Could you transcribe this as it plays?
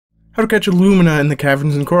How to catch a Lumina in the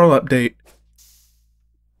Caverns and Coral update.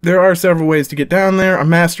 There are several ways to get down there. A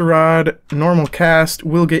master rod, a normal cast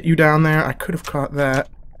will get you down there. I could have caught that.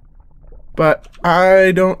 But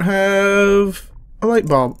I don't have a light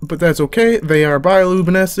bulb. But that's okay. They are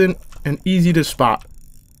bioluminescent and easy to spot.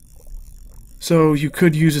 So you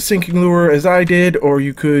could use a sinking lure as I did, or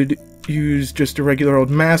you could use just a regular old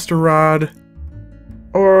master rod.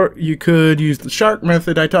 Or you could use the shark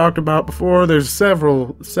method I talked about before. There's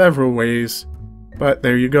several ways. But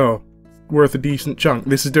there you go. Worth a decent chunk.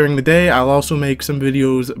 This is during the day. I'll also make some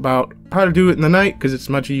videos about how to do it in the night because it's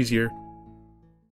much easier.